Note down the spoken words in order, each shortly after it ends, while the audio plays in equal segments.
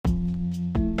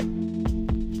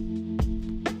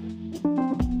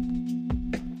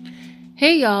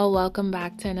Hey y'all, welcome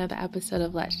back to another episode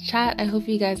of Let's Chat. I hope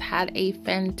you guys had a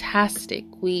fantastic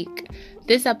week.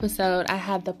 This episode, I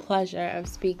had the pleasure of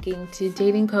speaking to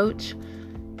dating coach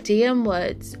DM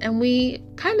Woods, and we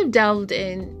kind of delved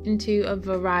into a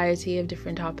variety of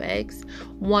different topics.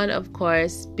 One, of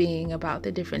course, being about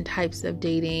the different types of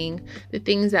dating, the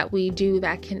things that we do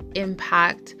that can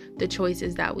impact the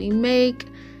choices that we make,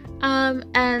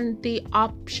 and the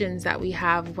options that we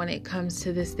have when it comes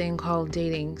to this thing called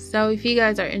dating. So if you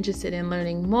guys are interested in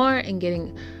learning more and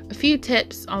getting a few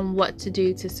tips on what to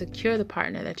do to secure the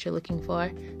partner that you're looking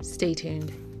for, stay tuned.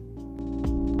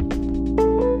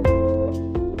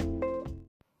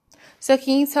 So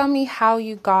can you tell me how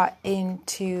you got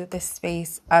into the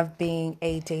space of being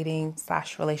a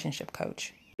dating/relationship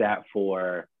coach? That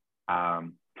for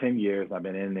 10 years. I've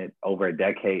been in it over a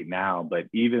decade now. But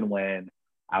even when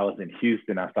I was in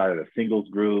Houston, I started a singles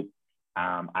group.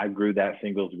 I grew that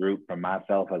singles group from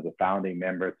myself as a founding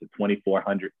member to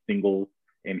 2,400 singles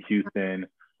in Houston.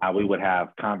 We would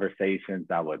have conversations.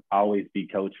 I would always be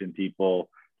coaching people.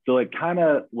 So it kind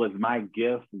of was my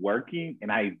gift working, and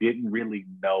I didn't really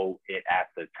know it at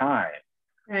the time.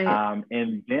 Right.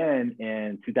 And then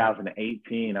in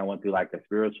 2018, I went through like a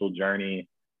spiritual journey.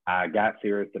 I got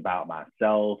serious about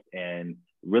myself and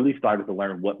really started to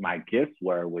learn what my gifts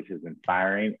were, which is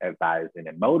inspiring, advising,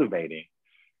 and motivating.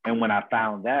 And when I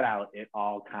found that out, it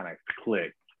all kind of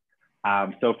clicked.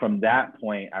 So from that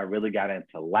point, I really got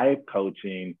into life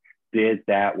coaching, did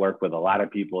that work with a lot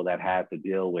of people that had to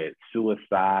deal with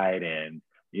suicide and,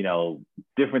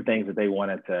 different things that they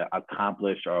wanted to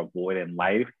accomplish or avoid in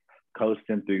life, coached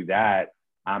them through that.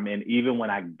 And even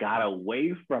when I got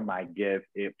away from my gift,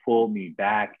 it pulled me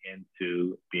back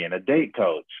into being a date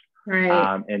coach.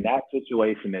 Right. And that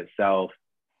situation itself,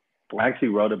 I actually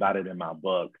wrote about it in my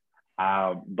book,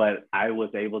 but I was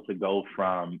able to go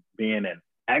from being an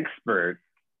expert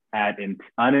at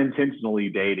unintentionally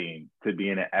dating to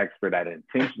being an expert at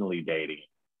intentionally dating.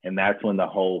 And that's when the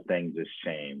whole thing just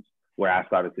changed, where I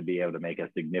started to be able to make a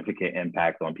significant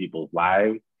impact on people's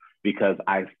lives because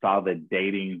I saw the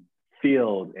dating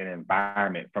field and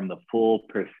environment from the full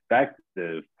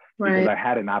perspective because I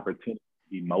had an opportunity to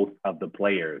be most of the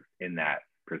players in that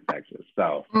perspective.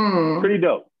 So pretty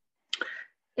dope.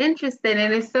 Interesting.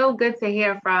 And it's so good to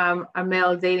hear from a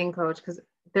male dating coach because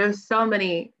there's so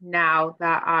many now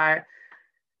that are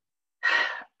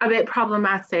a bit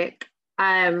problematic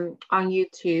on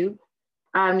YouTube.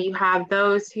 You have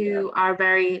those who are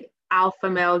very alpha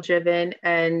male driven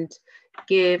and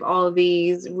give all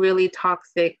these really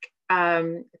toxic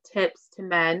tips to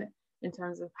men in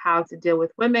terms of how to deal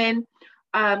with women.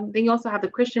 Then you also have the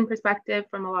Christian perspective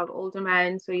from a lot of older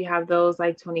men. So you have those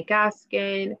like Tony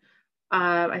Gaskin,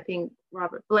 I think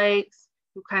Robert Blakes,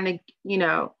 who kind of,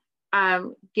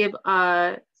 give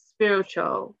a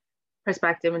spiritual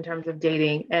perspective in terms of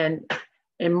dating and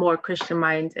more Christian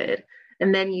minded.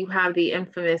 And then you have the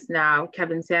infamous now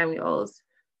Kevin Samuels,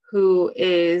 who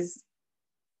is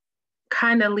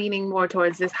kind of leaning more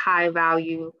towards this high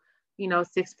value,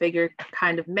 six-figure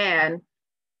kind of man,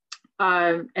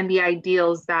 and the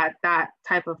ideals that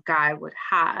type of guy would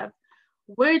have.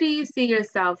 Where do you see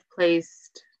yourself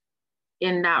placed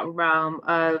in that realm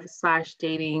of /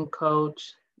 dating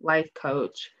coach, life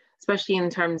coach, especially in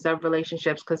terms of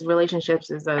relationships? Because relationships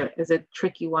is a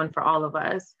tricky one for all of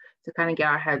us to kind of get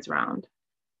our heads around.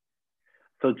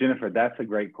 So Jennifer, that's a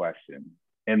great question.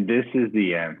 And this is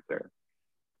the answer.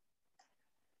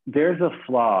 There's a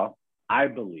flaw, I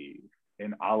believe,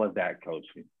 in all of that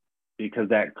coaching, because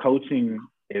that coaching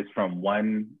is from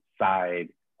one side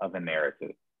of a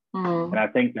narrative. And I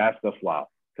think that's the flaw.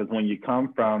 Because when you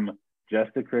come from just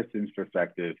a Christian's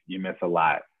perspective, you miss a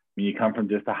lot. When you come from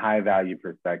just a high value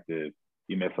perspective,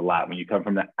 you miss a lot. When you come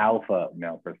from the alpha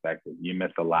male perspective, you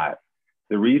miss a lot.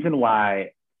 The reason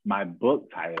why my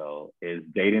book title is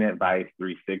Dating Advice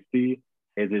 360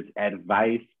 is it's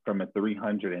advice from a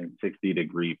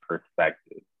 360-degree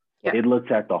perspective. Yeah. It looks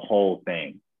at the whole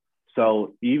thing.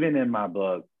 So even in my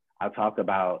book, I talk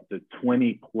about the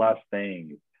 20 plus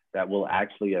things that will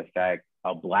actually affect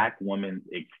a Black woman's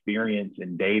experience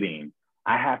in dating.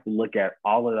 I have to look at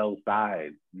all of those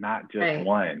sides, not just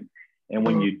one. And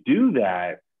when you do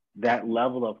that, that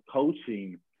level of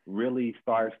coaching really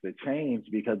starts to change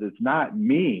because it's not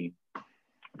me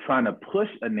trying to push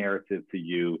a narrative to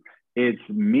you. It's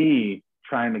me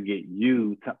trying to get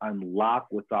you to unlock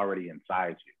what's already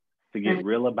inside you, to get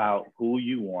real about who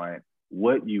you want,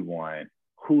 what you want,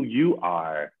 who you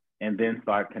are, and then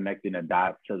start connecting the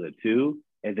dots to the two,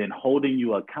 and then holding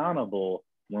you accountable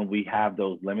when we have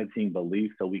those limiting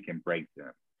beliefs so we can break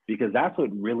them. Because that's what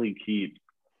really keeps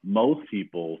most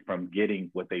people from getting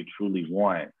what they truly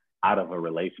want out of a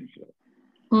relationship.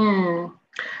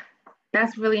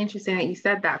 That's really interesting that you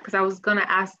said that, because I was going to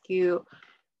ask you,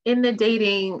 in the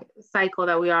dating cycle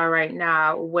that we are right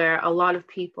now, where a lot of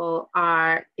people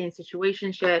are in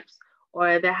situationships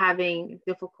or they're having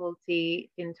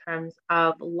difficulty in terms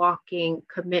of locking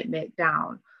commitment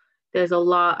down, there's a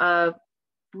lot of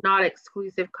not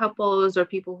exclusive couples or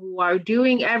people who are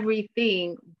doing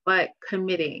everything but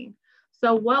committing.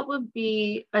 So what would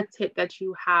be a tip that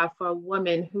you have for a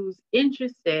woman who's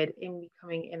interested in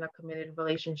becoming in a committed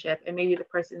relationship, and maybe the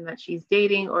person that she's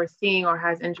dating or seeing or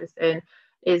has interest in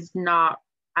is not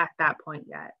at that point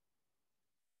yet?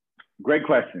 Great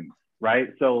question, right?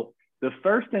 So the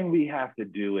first thing we have to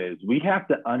do is we have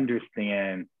to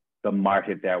understand the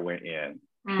market that we're in.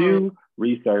 Pew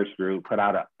Research Group put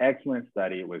out an excellent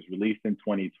study. It was released in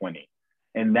 2020.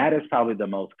 And that is probably the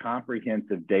most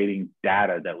comprehensive dating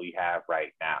data that we have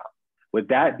right now. With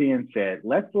that being said,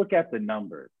 let's look at the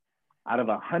numbers. Out of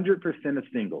 100% of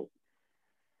singles,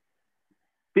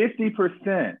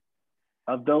 50%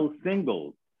 of those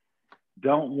singles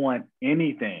don't want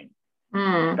anything.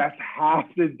 That's half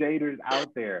the daters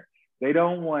out there. They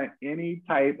don't want any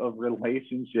type of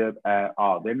relationship at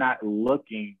all. They're not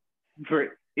looking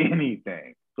for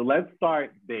anything. So let's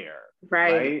start there,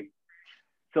 right?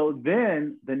 So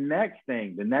then the next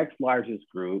thing, the next largest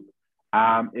group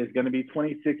is going to be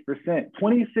 26%.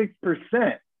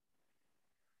 26%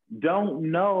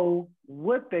 don't know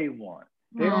what they want.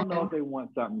 They don't know if they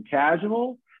want something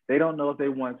casual. They don't know if they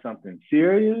want something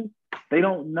serious. They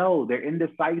don't know. They're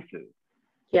indecisive.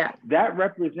 Yeah. That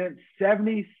represents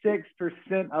 76%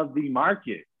 of the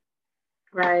market.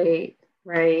 Right.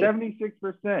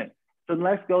 76%. So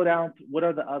let's go down to what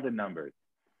are the other numbers?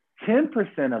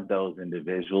 10% of those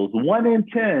individuals, 1 in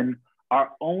 10,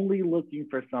 are only looking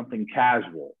for something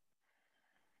casual.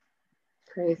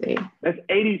 Crazy. That's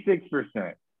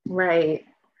 86%. Right.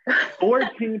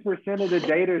 14% of the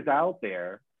daters out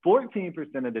there,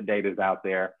 14% of the daters out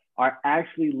there are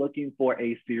actually looking for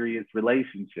a serious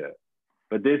relationship.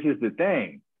 But this is the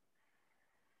thing.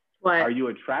 What? Are you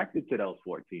attracted to those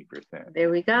 14%? There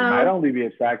we go. You might only be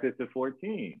attracted to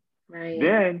 14. Right.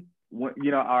 Then,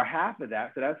 or half of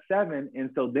that, so that's 7. And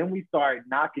so then we start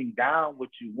knocking down what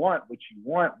you want.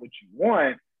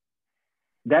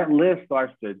 That list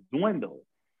starts to dwindle.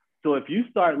 So if you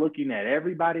start looking at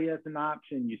everybody as an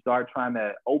option, you start trying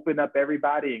to open up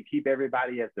everybody and keep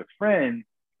everybody as a friend.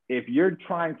 If you're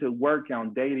trying to work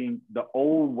on dating the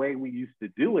old way we used to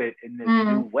do it in this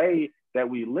new way that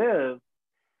we live,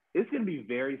 it's going to be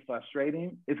very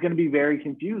frustrating. It's going to be very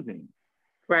confusing.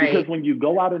 Right. Because when you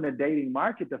go out in the dating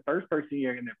market, the first person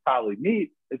you're going to probably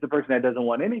meet is the person that doesn't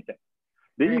want anything.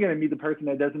 Then you're going to meet the person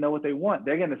that doesn't know what they want.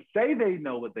 They're going to say they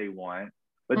know what they want,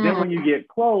 but then when you get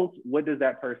close, what does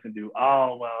that person do?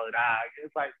 Oh, well,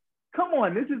 it's like, come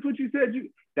on, this is what you said.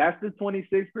 That's the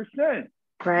 26%.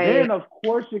 Right. Then, of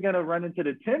course, you're going to run into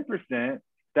the 10%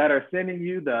 that are sending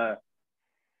you the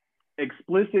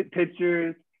explicit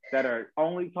pictures that are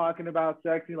only talking about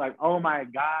sexy, like, oh my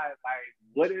God, like,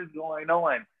 what is going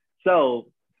on? So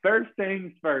first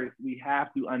things first, we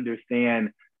have to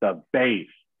understand the base.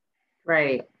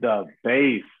 Right. The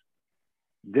base.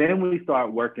 Then we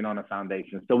start working on a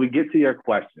foundation. So we get to your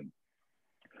question.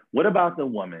 What about the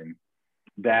woman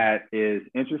that is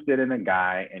interested in a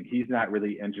guy and he's not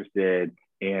really interested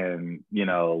in,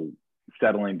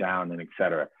 settling down and et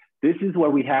cetera? This is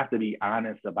where we have to be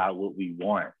honest about what we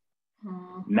want.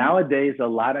 Nowadays, a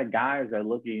lot of guys are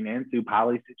looking into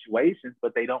poly situations,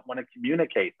 but they don't want to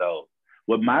communicate those.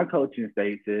 What my coaching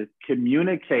states is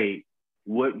communicate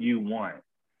what you want.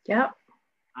 Yep.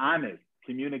 Honest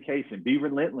communication, be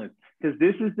relentless. Because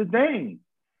this is the thing.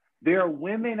 There are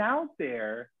women out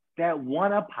there that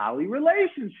want a poly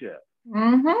relationship.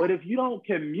 But if you don't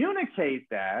communicate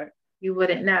that, you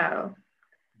wouldn't know.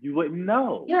 You wouldn't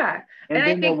know. Yeah. And then I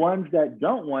think the ones that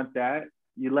don't want that,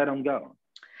 you let them go.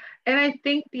 And I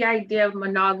think the idea of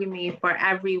monogamy for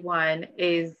everyone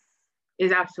is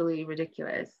absolutely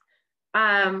ridiculous.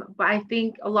 But I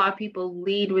think a lot of people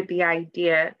lead with the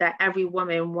idea that every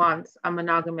woman wants a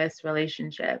monogamous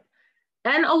relationship.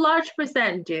 And a large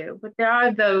percent do, but there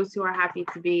are those who are happy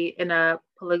to be in a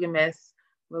polygamous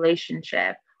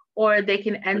relationship, or they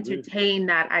can entertain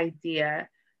that idea.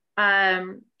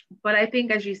 But I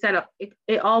think, as you said,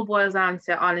 it all boils down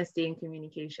to honesty and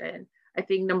communication. I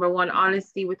think number one,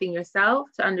 honesty within yourself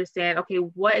to understand, okay,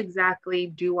 what exactly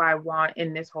do I want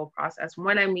in this whole process?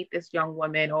 When I meet this young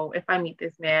woman, or if I meet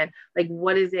this man, like,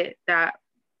 what is it that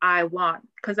I want?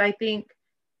 Because I think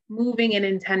moving in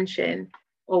intention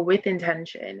or with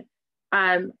intention,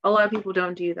 a lot of people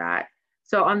don't do that.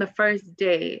 So on the first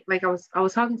day, like I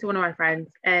was talking to one of my friends,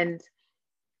 and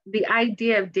the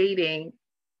idea of dating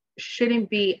shouldn't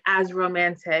be as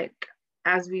romantic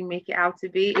as we make it out to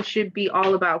be. It should be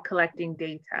all about collecting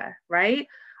data, right?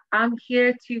 I'm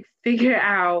here to figure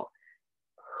out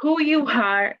who you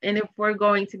are and if we're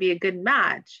going to be a good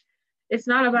match. It's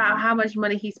not about how much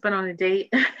money he spent on a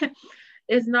date.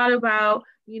 It's not about,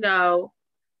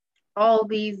 all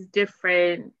these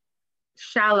different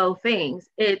shallow things.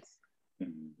 It's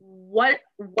what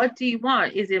do you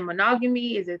want? Is it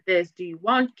monogamy? Is it this? Do you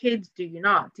want kids? Do you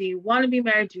not? Do you want to be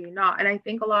married? Do you not? And I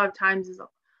think a lot of times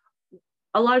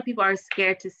a lot of people are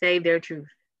scared to say their truth.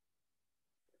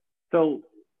 So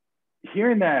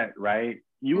hearing that, right,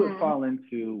 you would fall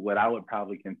into what I would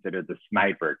probably consider the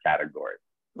sniper category,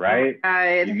 right?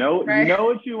 You know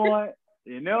what you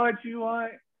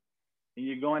want, and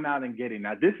you're going out and getting.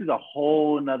 Now, this is a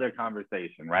whole nother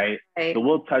conversation, right? So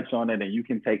we'll touch on it and you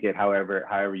can take it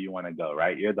however you want to go,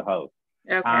 right? You're the host.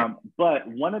 Okay. But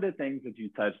one of the things that you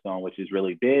touched on, which is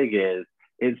really big, is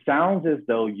it sounds as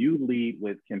though you lead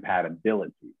with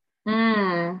compatibility.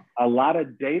 A lot of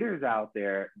daters out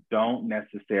there don't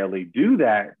necessarily do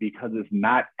that because it's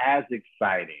not as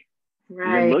exciting.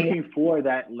 Right. You're looking for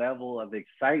that level of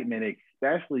excitement,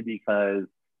 especially because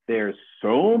there's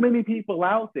so many people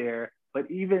out there, but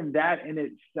even that in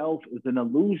itself is an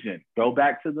illusion. Go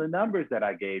back to the numbers that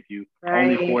I gave you.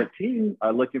 Right. Only 14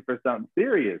 are looking for something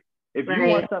serious. If you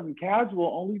want something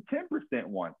casual, only 10%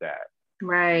 want that.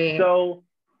 Right. So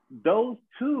those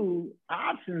two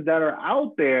options that are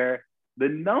out there, the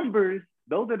numbers,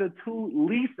 those are the two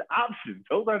least options.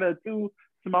 Those are the two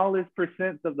smallest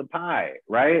percents of the pie,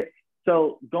 right?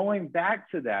 So going back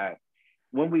to that,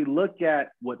 when we look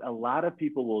at what a lot of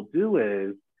people will do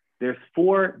is there's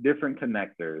 4 different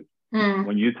connectors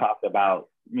when you talk about,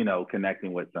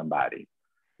 connecting with somebody.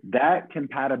 That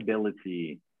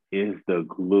compatibility is the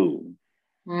glue.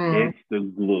 It's the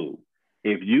glue.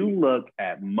 If you look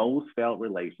at most failed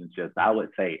relationships, I would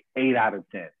say 8 out of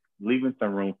 10, leaving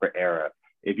some room for error.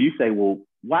 If you say, well,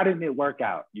 why didn't it work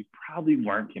out? You probably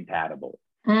weren't compatible.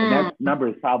 And that number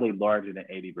is probably larger than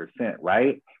 80%,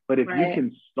 right? But if you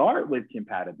can start with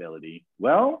compatibility,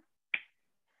 well,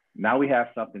 now we have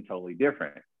something totally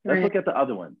different. Let's look at the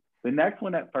other one. The next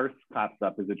one that first pops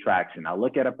up is attraction. I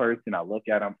look at a person, I look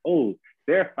at them, oh,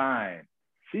 they're fine.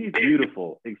 She's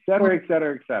beautiful, et cetera, et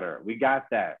cetera, et cetera. We got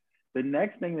that. The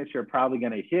next thing that you're probably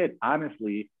going to hit,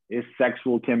 honestly, is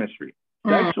sexual chemistry.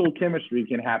 Sexual chemistry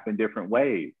can happen different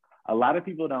ways. A lot of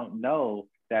people don't know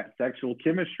that sexual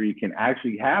chemistry can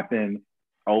actually happen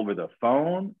over the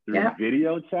phone, through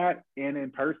video chat, and in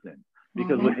person.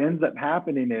 Because what ends up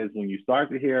happening is when you start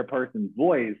to hear a person's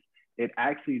voice, it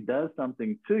actually does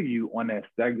something to you on a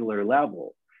cellular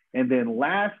level. And then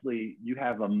lastly, you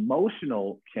have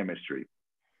emotional chemistry.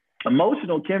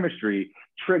 Emotional chemistry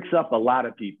tricks up a lot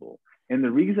of people. And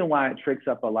the reason why it tricks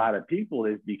up a lot of people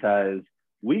is because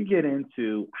we get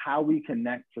into how we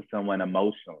connect to someone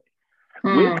emotionally.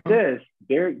 With this,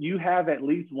 you have at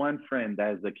least one friend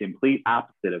that is the complete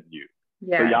opposite of you.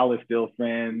 Yeah. So y'all are still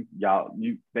friends.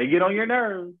 They get on your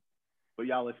nerves, but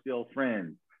y'all are still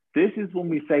friends. This is when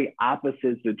we say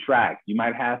opposites attract. You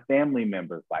might have family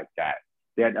members like that.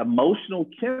 That emotional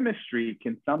chemistry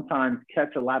can sometimes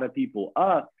catch a lot of people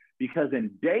up because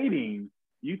in dating,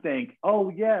 you think, oh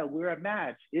yeah, we're a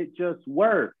match. It just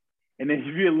works. And if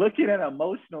you're looking at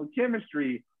emotional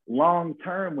chemistry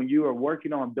long-term, when you are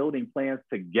working on building plans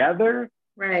together,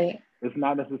 it's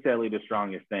not necessarily the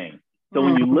strongest thing. So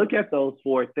when you look at those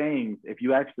 4 things, if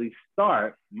you actually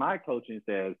start, my coaching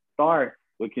says, start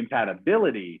with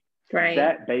compatibility,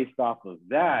 that based off of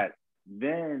that,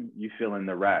 then you fill in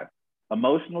the rest.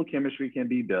 Emotional chemistry can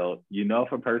be built. You know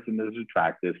if a person is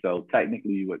attractive, so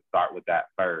technically you would start with that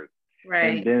first.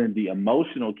 And then the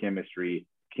emotional chemistry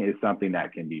is something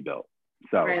that can be built.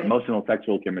 So emotional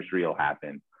sexual chemistry will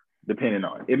happen depending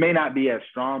on, it may not be as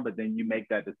strong, but then you make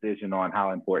that decision on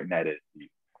how important that is to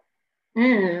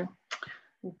you.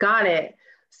 Got it.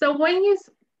 So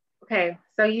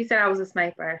so you said I was a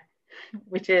sniper,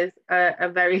 which is a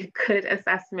very good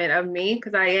assessment of me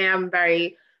because I am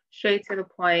very straight to the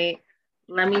point.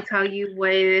 Let me tell you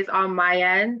what it is on my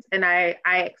end, and I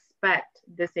expect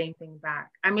the same thing back.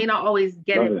 I may not always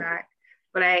get it back,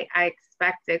 but I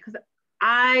expect it because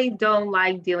I don't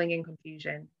like dealing in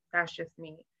confusion. That's just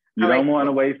me. You don't want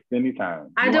to waste any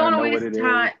time. I don't want to waste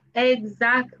time.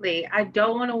 Exactly. I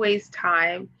don't want to waste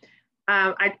time.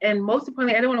 And most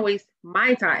importantly, I don't want to waste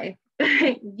my time.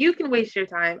 You can waste your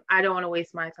time. I don't want to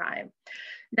waste my time.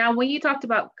 Now, when you talked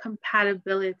about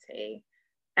compatibility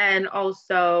and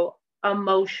also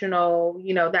emotional,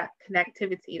 that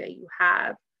connectivity that you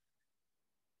have,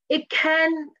 it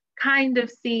can kind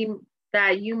of seem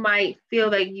that you might feel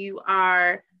that you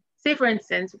are, say for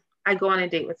instance, I go on a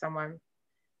date with someone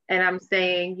and I'm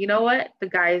saying, you know what, the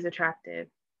guy is attractive,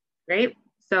 right?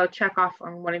 So check off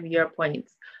on one of your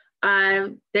points.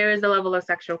 There is a level of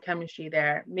sexual chemistry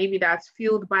there. Maybe that's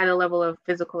fueled by the level of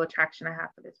physical attraction I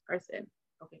have for this person.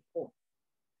 Okay, cool.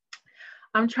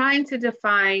 I'm trying to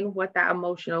define what that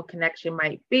emotional connection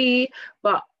might be,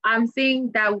 but I'm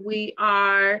seeing that we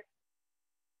are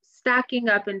stacking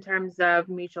up in terms of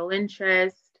mutual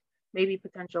interest, maybe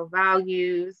potential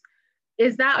values.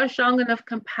 Is that a strong enough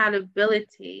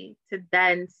compatibility to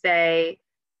then say,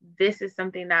 this is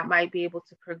something that might be able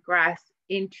to progress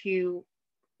into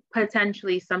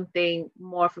potentially something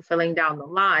more fulfilling down the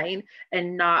line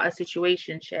and not a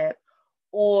situationship?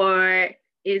 Or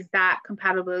is that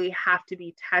compatibility have to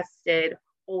be tested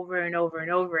over and over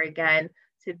and over again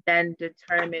to then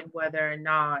determine whether or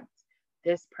not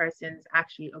this person's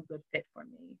actually a good fit for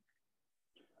me?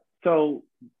 So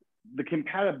the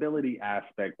compatibility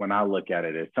aspect, when I look at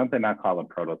it, is something I call a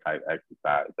prototype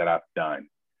exercise that I've done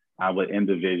with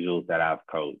individuals that I've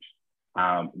coached.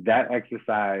 That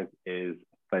exercise is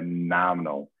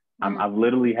phenomenal. I've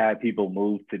literally had people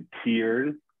move to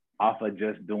tears off of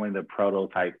just doing the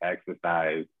prototype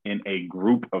exercise in a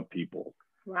group of people.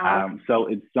 Wow. So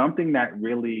it's something that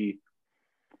really,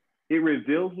 it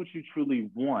reveals what you truly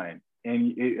want,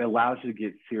 and it allows you to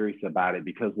get serious about it,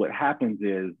 because what happens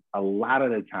is a lot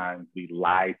of the times we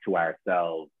lie to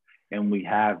ourselves and we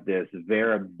have this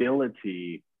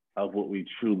variability of what we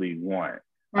truly want.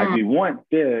 Like we want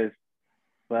this,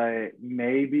 but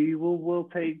maybe we'll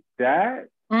take that.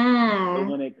 But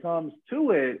when it comes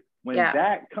to it, when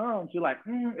that comes, you're like,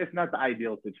 it's not the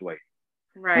ideal situation.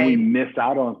 Right. And we miss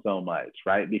out on so much,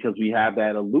 right? Because we have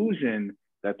that illusion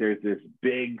that there's this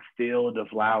big field of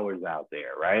flowers out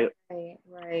there, right?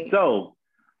 Right. So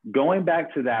going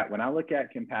back to that, when I look at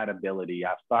compatibility,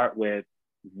 I start with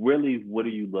really, what are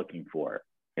you looking for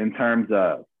in terms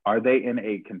of, are they in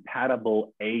a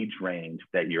compatible age range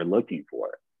that you're looking for?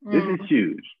 This is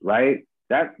huge, right?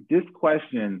 This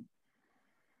question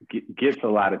gets a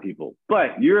lot of people,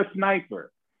 but you're a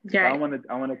sniper. So I want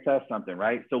to test something,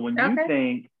 right? So when you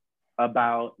think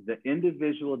about the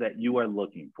individual that you are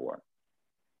looking for,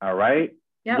 all right,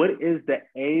 what is the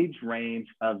age range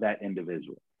of that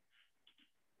individual?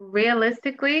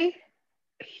 Realistically,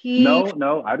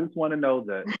 No, I just want to know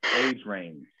the age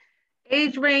range.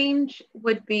 Age range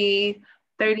would be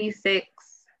 36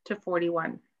 to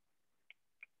 41.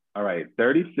 All right,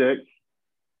 36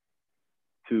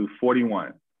 to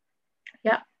 41.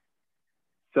 Yeah.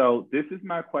 So this is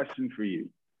my question for you.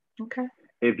 Okay.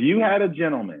 If you had a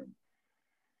gentleman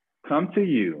come to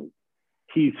you,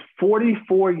 he's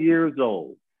 44 years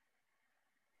old,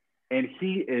 and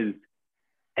he is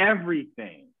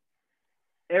everything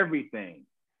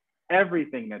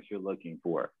that you're looking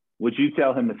for, would you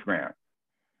tell him to scram?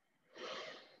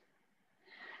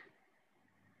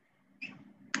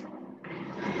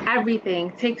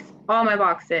 Everything. Ticks all my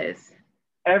boxes.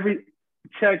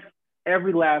 Checks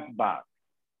every last box.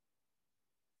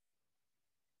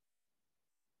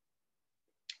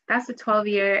 That's a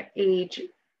 12-year age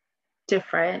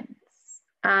difference.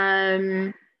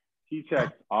 He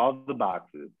checks all the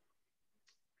boxes.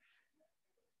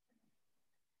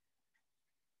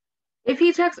 If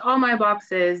he checks all my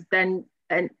boxes, then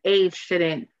an age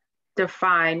shouldn't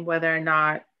define whether or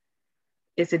not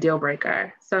it's a deal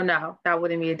breaker. So no, that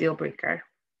wouldn't be a deal breaker.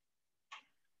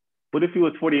 What if he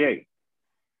was 48?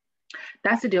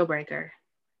 That's a deal breaker.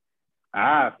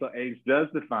 So age does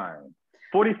define.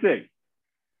 46.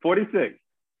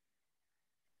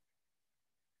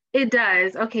 It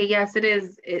does. Okay, yes, it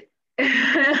is.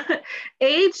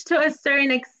 Age to a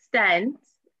certain extent,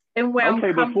 and where I'm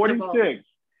comfortable. But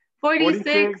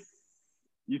 46.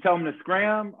 You tell him to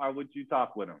scram, or would you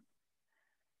talk with him?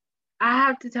 I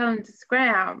have to tell him to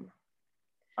scram.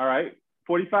 All right,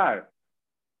 45.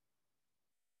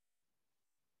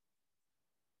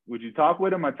 Would you talk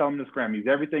with him or tell him to scram? He's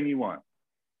everything you want.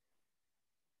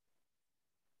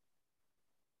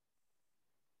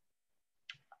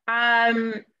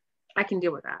 I can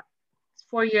deal with that. It's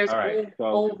 4 years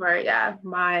over. Yeah,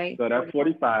 so that's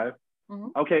 45.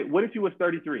 Okay, what if he was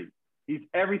 33? He's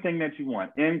everything that you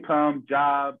want: income,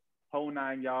 job, whole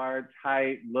 9 yards,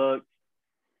 height, looks,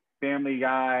 family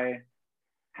guy,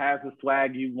 has the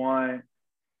swag you want.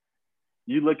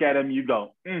 You look at him, you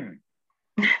go, And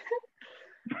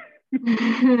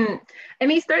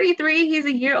he's 33. He's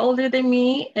a year older than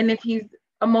me, and if he's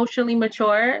emotionally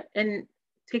mature and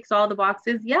ticks all the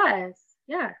boxes, yes.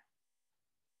 Yeah.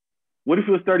 What if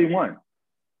it was 31?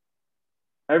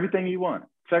 Everything you want,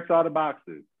 checks all the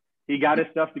boxes. He got his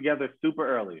stuff together super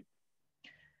early.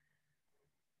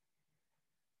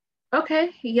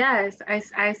 Okay, yes,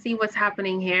 I see what's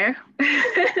happening here.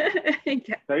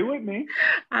 Stay with me.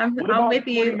 I'm what about with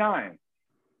 29? you.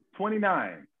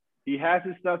 29. He has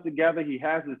his stuff together. He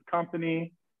has his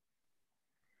company.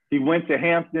 He went to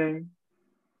Hampton.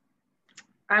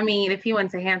 I mean, if he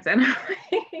went to Hampton,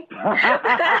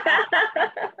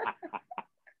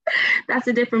 that's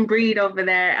a different breed over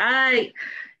there.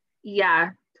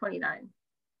 Yeah, 29.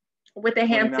 With the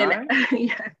 29? Hampton,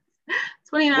 yes.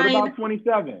 29. What about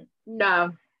 27? No.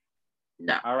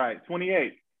 All right,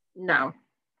 28. No.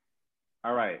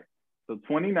 All right, so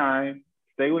 29.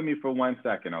 Stay with me for 1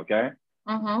 second, okay?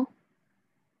 Mm-hmm.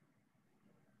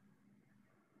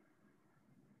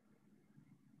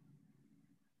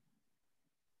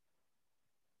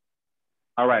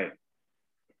 All right.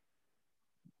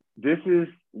 This is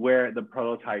where the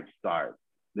prototype starts.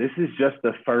 This is just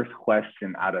the first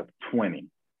question out of 20.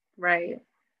 Right.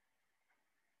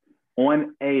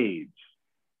 On age,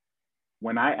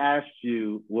 when I asked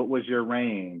you what was your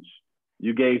range,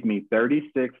 you gave me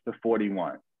 36 to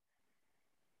 41.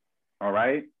 All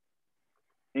right?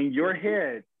 In your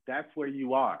head, that's where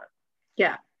you are.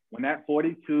 Yeah. When that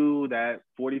 42, that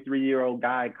 43-year-old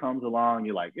guy comes along,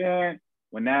 you're like, eh.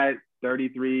 When that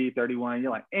 33, 31, you're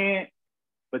like, eh.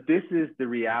 But this is the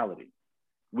reality.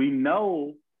 We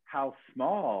know how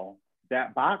small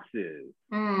that box is.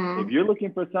 If you're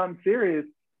looking for something serious,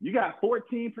 you got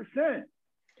 14%.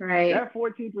 Right. That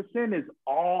 14% is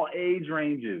all age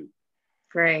ranges.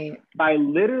 Right. By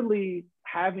literally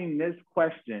having this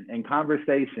question and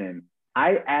conversation,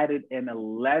 I added an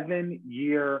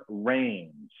 11-year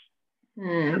range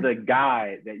to the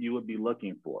guy that you would be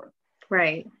looking for.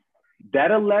 Right.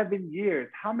 That 11 years,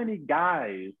 how many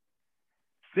guys,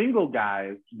 single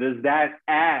guys, does that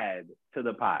add to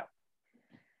the pot?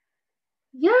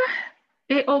 Yeah,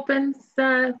 it opens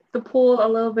the pool a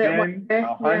little bit. 10,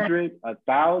 100,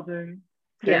 1,000,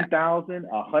 10,000,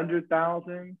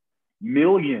 100,000,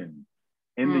 millions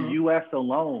in the US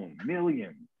alone,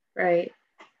 millions. Right.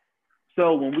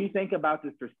 So when we think about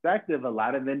this perspective, a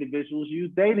lot of individuals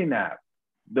use dating apps.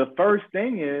 The first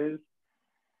thing is,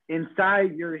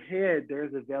 inside your head,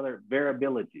 there's a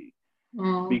variability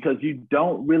because you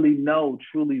don't really know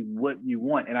truly what you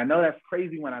want. And I know that's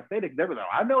crazy when I say this, because everyone's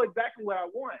like, I know exactly what I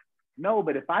want. No,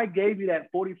 but if I gave you that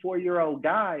 44-year-old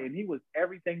guy and he was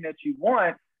everything that you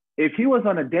want, if he was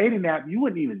on a dating app, you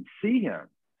wouldn't even see him.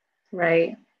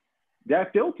 Right.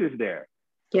 That filter's there.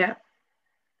 Yeah.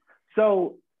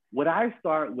 So what I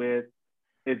start with,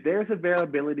 if there's a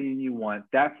variability and you want,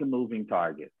 that's a moving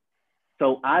target.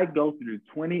 So I go through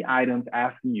 20 items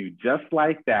asking you just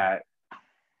like that.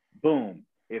 Boom.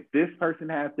 If this person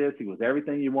has this, he was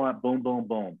everything you want, boom, boom,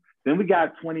 boom. Then we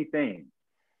got 20 things.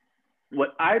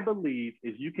 What I believe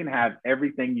is you can have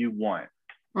everything you want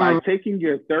by taking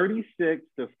your 36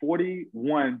 to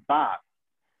 41 box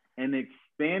and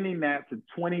expanding that to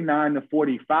 29 to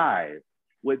 45.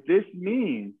 What this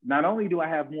means, not only do I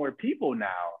have more people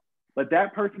now, but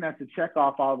that person has to check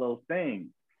off all those things.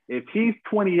 If he's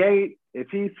 28, if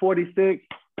he's 46,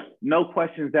 no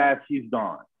questions asked, he's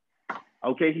gone.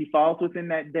 Okay, he falls within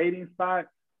that dating spot,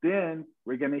 then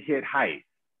we're gonna hit height.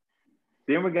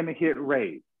 Then we're gonna hit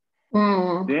race.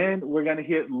 Then we're gonna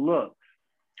hit looks.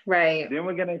 Right. Then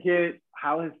we're gonna hit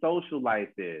how his social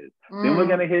life is. Then we're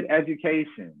gonna hit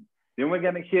education. Then we're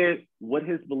gonna hit what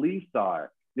his beliefs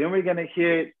are. Then we're gonna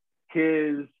hit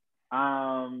his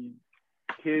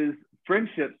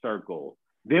friendship circle.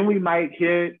 Then we might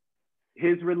hit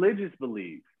his religious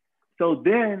beliefs. So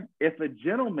then if a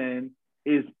gentleman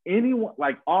is anyone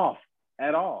like off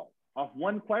at all, off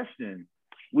one question,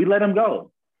 we let him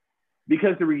go.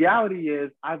 Because the reality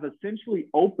is I've essentially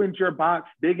opened your box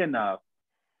big enough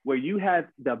where you have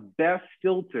the best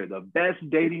filter, the best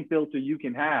dating filter you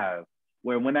can have,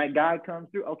 where when that guy comes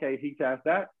through, okay, he has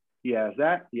that, he has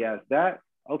that, he has that.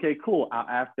 Okay, cool. I'll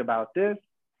ask about this.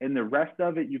 And the rest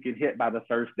of it you can hit by the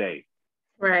first date.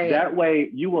 Right. That way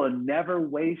you will never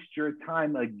waste your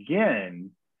time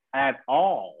again at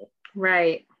all.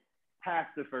 Right. Past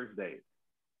the first date.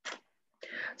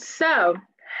 So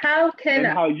how can...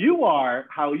 And how you are,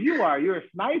 you're a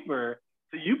sniper.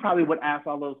 So you probably would ask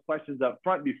all those questions up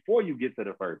front before you get to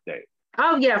the first date.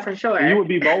 Oh yeah, for sure. And you would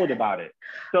be bold about it.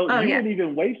 So you yeah. wouldn't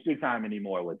even waste your time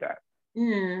anymore with that.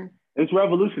 It's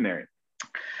revolutionary.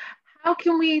 How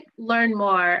can we learn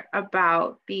more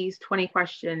about these 20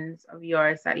 questions of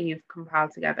yours that you've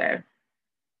compiled together?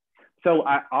 So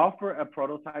I offer a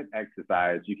prototype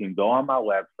exercise. You can go on my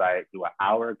website, do an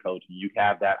hour of coaching. You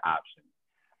have that option.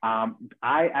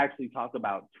 I actually talk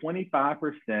about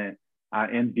 25%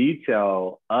 in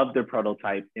detail of the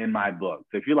prototype in my book.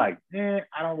 So if you're like, I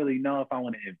don't really know if I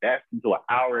want to invest into an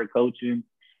hour of coaching,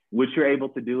 what you're able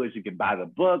to do is you can buy the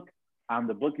book.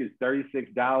 The book is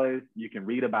 $36. You can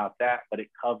read about that, but it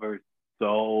covers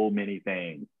so many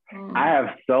things. I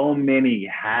have so many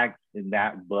hacks in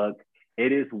that book.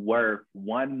 It is worth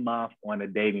 1 month on a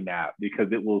dating app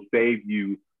because it will save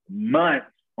you months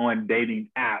on dating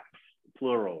apps,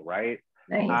 plural, right?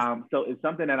 Nice. So it's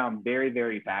something that I'm very,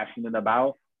 very passionate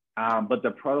about. But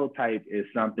the prototype is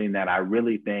something that I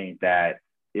really think that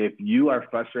if you are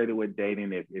frustrated with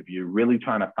dating, if you're really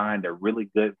trying to find a really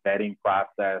good vetting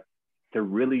process to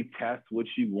really test what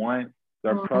you want,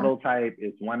 the prototype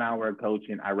is 1 hour of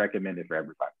coaching. I recommend it for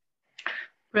everybody.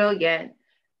 Brilliant.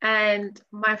 And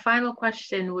my final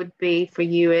question would be for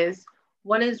you is,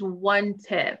 what is one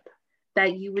tip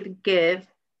that you would give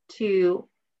to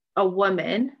a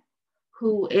woman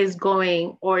who is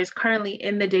going or is currently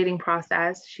in the dating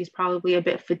process? She's probably a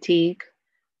bit fatigued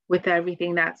with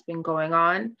everything that's been going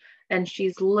on, and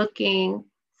she's looking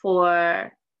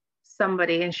for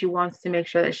somebody, and she wants to make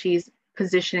sure that she's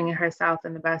positioning herself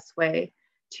in the best way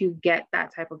to get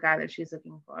that type of guy that she's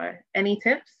looking for. Any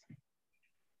tips?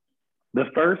 The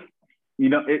first,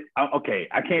 okay,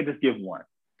 I can't just give one.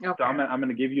 Okay. So I'm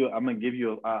gonna give you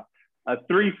a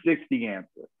 360 answer.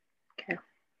 Okay.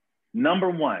 Number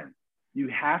one, you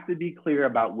have to be clear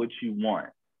about what you want.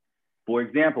 For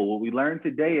example, what we learned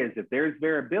today is if there's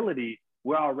variability,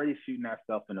 we're already shooting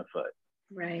ourselves in the foot.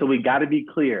 Right. So we got to be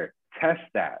clear, test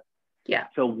that. Yeah.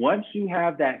 So once you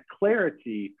have that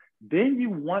clarity, then you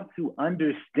want to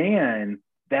understand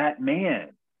that man,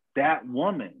 that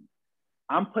woman.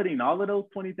 I'm putting all of those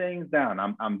 20 things down.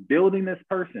 I'm building this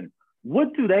person.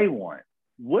 What do they want?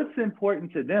 What's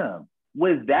important to them?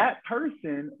 Would that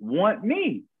person want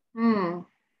me?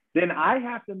 Then I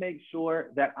have to make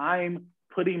sure that I'm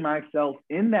putting myself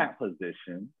in that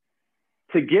position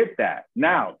to get that.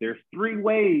 Now, there's 3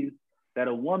 ways that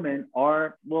a woman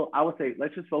I would say,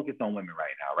 let's just focus on women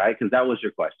right now, right? Because that was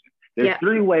your question. There's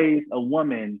 3 ways a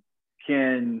woman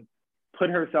can put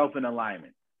herself in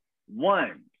alignment.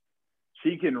 1,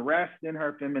 she can rest in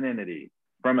her femininity.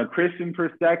 From a Christian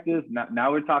perspective,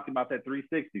 now we're talking about that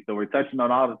 360. So we're touching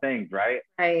on all the things, right?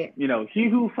 Right. He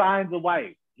who finds a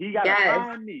wife, he got to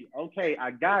find me. Okay,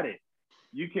 I got it.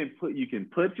 You can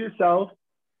put yourself,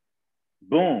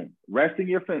 boom, resting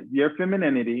your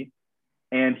femininity,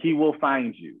 and he will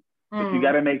find you. But you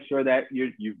got to make sure that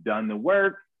you've done the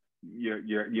work.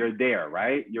 You're there,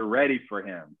 right? You're ready for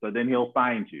him. So then he'll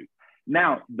find you.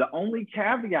 Now, the only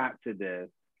caveat to this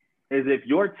is if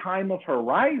your time of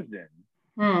horizon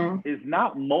is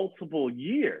not multiple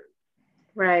years,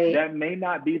 right, that may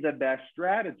not be the best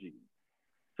strategy.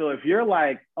 So if you're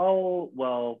like, oh,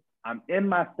 well, I'm in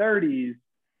my 30s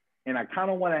and I kind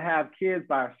of want to have kids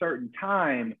by a certain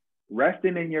time,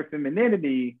 resting in your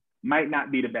femininity might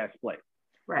not be the best place.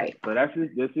 Right. So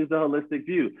this is the holistic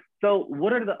view. So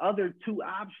what are the other 2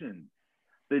 options?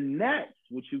 The next,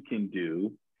 what you can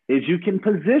do is you can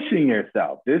position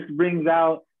yourself. This brings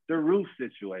out the Ruth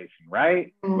situation,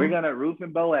 right? We're going to Ruth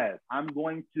and Boaz. I'm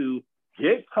going to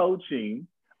get coaching.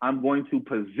 I'm going to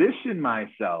position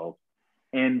myself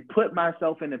and put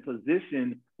myself in a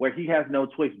position where he has no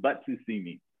choice but to see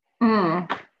me.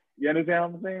 You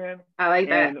understand what I'm saying? I like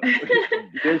that.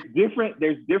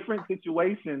 there's different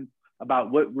situations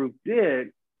about what Ruth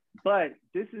did, but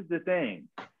this is the thing.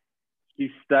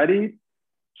 She studied,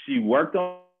 she worked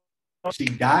on. She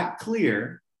got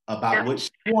clear about what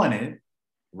she wanted,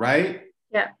 right?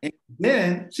 Yeah. And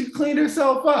then she cleaned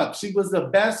herself up. She was the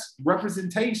best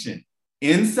representation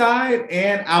inside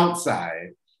and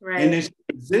outside. Right. And then she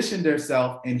positioned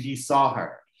herself and he saw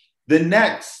her. The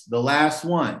last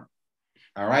one.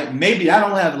 All right. Maybe I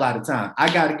don't have a lot of time.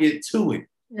 I got to get to it.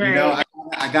 Right.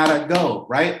 I got to go,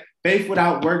 right? Faith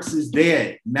without works is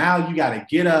dead. Now you got to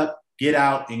get up, get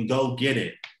out, and go get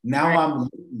it. Now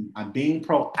I'm being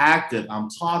proactive. I'm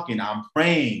talking, I'm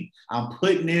praying, I'm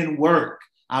putting in work.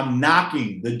 I'm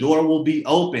knocking. The door will be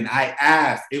open. I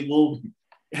ask. It'll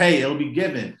be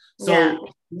given. So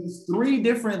there's 3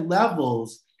 different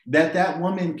levels that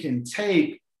woman can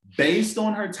take based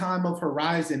on her time of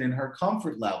horizon and her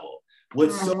comfort level.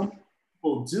 What so many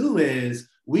people do is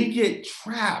we get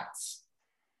trapped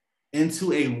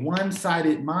into a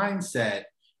one-sided mindset.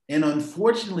 And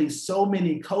unfortunately, so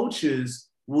many coaches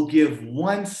will give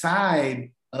one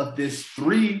side of this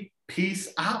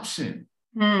 3-piece option.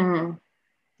 Yeah.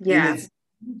 And it's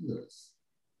dangerous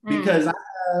because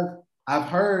I've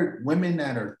heard women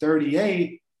that are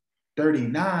 38,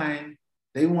 39,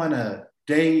 they want to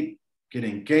date, get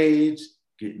engaged,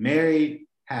 get married,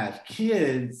 have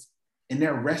kids, and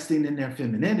they're resting in their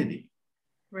femininity.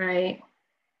 Right.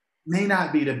 May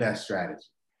not be the best strategy.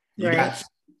 You Right. got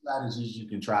strategies you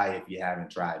can try if you haven't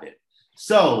tried it.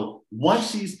 So once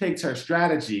she's picked her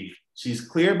strategy, she's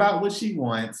clear about what she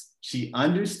wants. She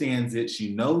understands it.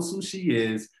 She knows who she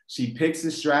is. She picks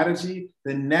a strategy.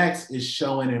 The next is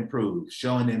show and improve,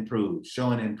 show and improve,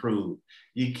 show and improve.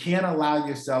 You can't allow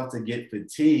yourself to get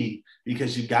fatigued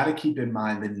because you got to keep in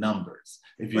mind the numbers.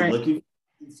 If you're looking for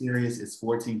something serious, it's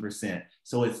 14%.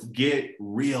 So it's get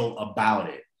real about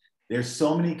it. There's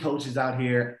so many coaches out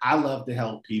here. I love to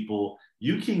help people.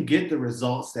 You can get the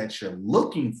results that you're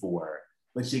looking for,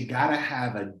 but you got to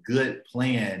have a good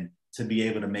plan to be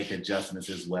able to make adjustments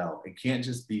as well. It can't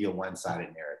just be a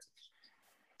one-sided narrative.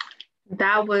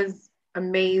 That was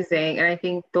amazing. And I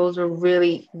think those are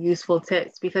really useful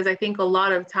tips, because I think a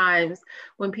lot of times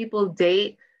when people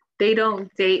date, they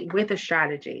don't date with a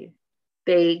strategy.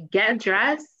 They get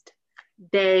dressed,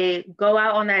 they go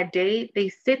out on that date, they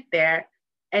sit there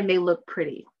and they look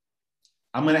pretty.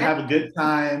 I'm going to have a good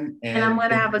time. And I'm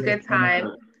going to have a good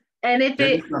time. And if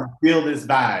it's going to feel this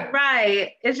vibe.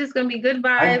 Right. It's just going to be good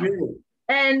vibe.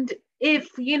 And if,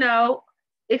 you know,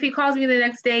 if he calls me the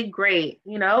next day, great,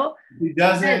 you know? If he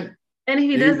doesn't. And if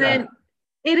he doesn't,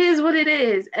 it is what it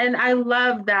is. And I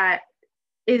love that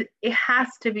it has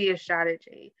to be a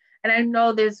strategy. And I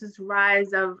know there's this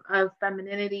rise of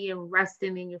femininity and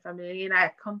resting in your femininity. And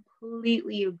I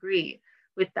completely agree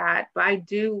with that. But I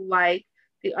do like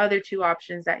the other two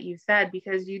options that you said,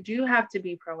 because you do have to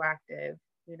be proactive,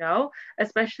 you know,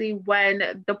 especially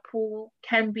when the pool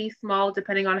can be small,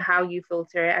 depending on how you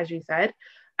filter it, as you said.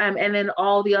 And then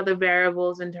all the other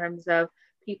variables in terms of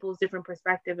people's different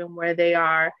perspective and where they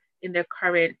are in their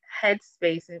current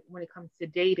headspace when it comes to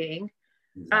dating.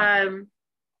 Exactly.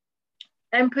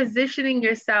 And positioning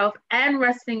yourself and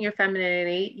resting your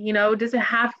femininity, you know, doesn't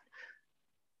have,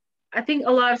 I think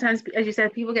a lot of times, as you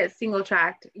said, people get single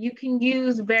tracked. You can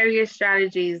use various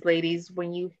strategies, ladies,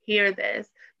 when you hear this.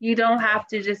 You don't have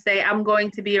to just say, I'm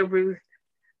going to be a Ruth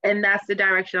and that's the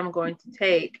direction I'm going to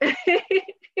take.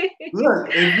 Look,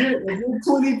 if you're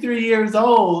 23 years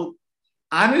old,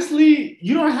 honestly,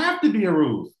 you don't have to be a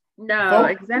Ruth. No,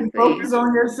 exactly. Focus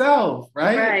on yourself,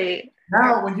 right? Right.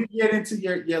 Now, when you get into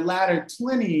your latter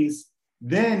 20s,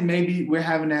 then maybe we're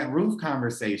having that Ruth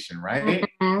conversation, right?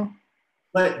 Mm-hmm.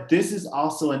 But this is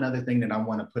also another thing that I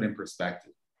want to put in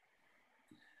perspective.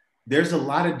 There's a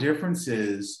lot of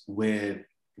differences with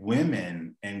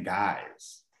women and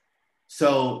guys.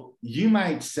 So you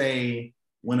might say,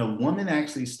 when a woman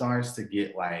actually starts to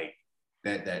get like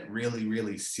that really,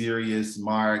 really serious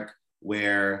mark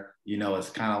where, you know, it's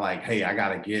kind of like, hey, I got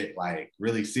to get like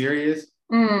really serious.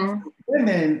 Mm.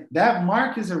 Women, that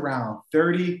mark is around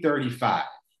 30, 35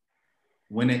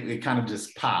 when it kind of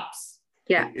just pops.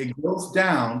 Yeah. It goes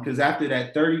down because after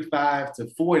that 35 to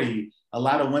 40, a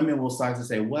lot of women will start to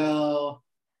say, well,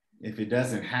 if it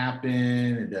doesn't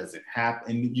happen, it doesn't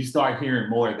happen. And you start hearing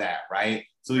more of that, right?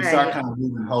 So you start kind of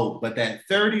losing hope. But that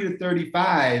 30 to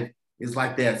 35 is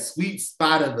like that sweet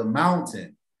spot of the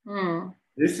mountain. Mm.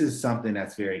 This is something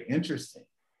that's very interesting.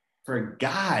 For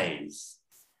guys,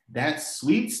 that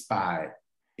sweet spot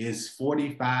is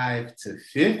 45 to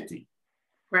 50.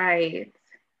 Right.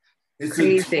 It's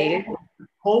crazy.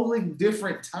 Totally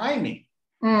different timing,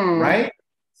 right?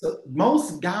 So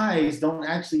most guys don't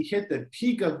actually hit the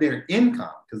peak of their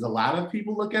income, because a lot of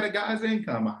people look at a guy's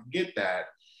income. I get that.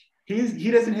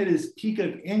 He doesn't hit his peak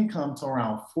of income till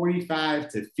around 45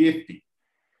 to 50.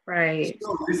 Right.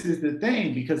 So this is the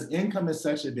thing, because income is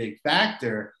such a big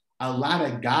factor. A lot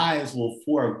of guys will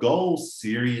forego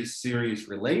serious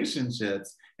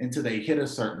relationships until they hit a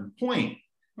certain point.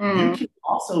 You can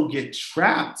also get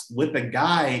trapped with a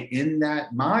guy in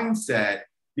that mindset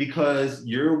because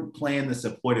you're playing the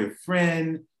supportive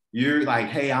friend. You're like,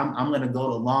 hey, I'm going to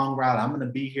go the long route. I'm going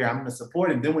to be here. I'm going to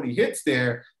support him. Then when he hits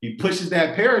there, he pushes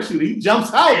that parachute. He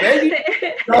jumps out, baby.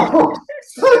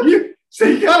 so you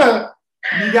gotta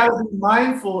be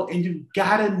mindful, and you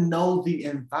gotta know the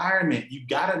environment. You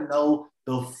gotta know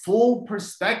the full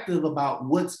perspective about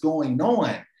what's going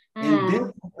on. And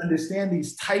then understand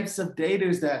these types of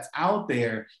daters that's out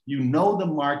there. You know the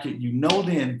market, you know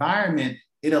the environment.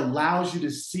 It allows you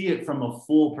to see it from a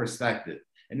full perspective.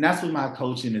 And that's what my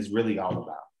coaching is really all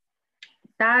about.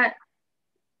 That,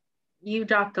 you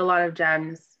dropped a lot of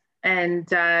gems. And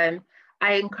I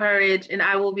encourage, and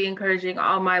I will be encouraging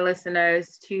all my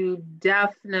listeners to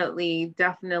definitely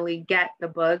get the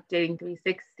book, Dating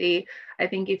 360. I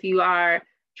think if you are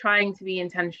trying to be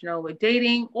intentional with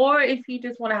dating, or if you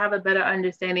just want to have a better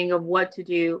understanding of what to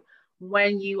do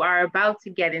when you are about to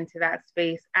get into that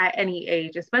space at any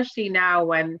age, especially now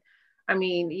when I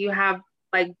mean, you have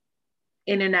like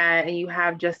internet and you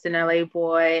have Justin LA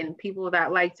Boy and people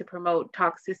that like to promote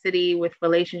toxicity with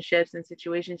relationships and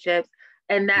situationships.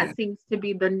 And that seems to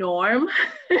be the norm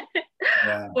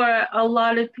for a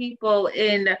lot of people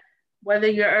in whether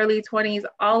you're early 20s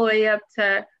all the way up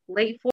to late 40s.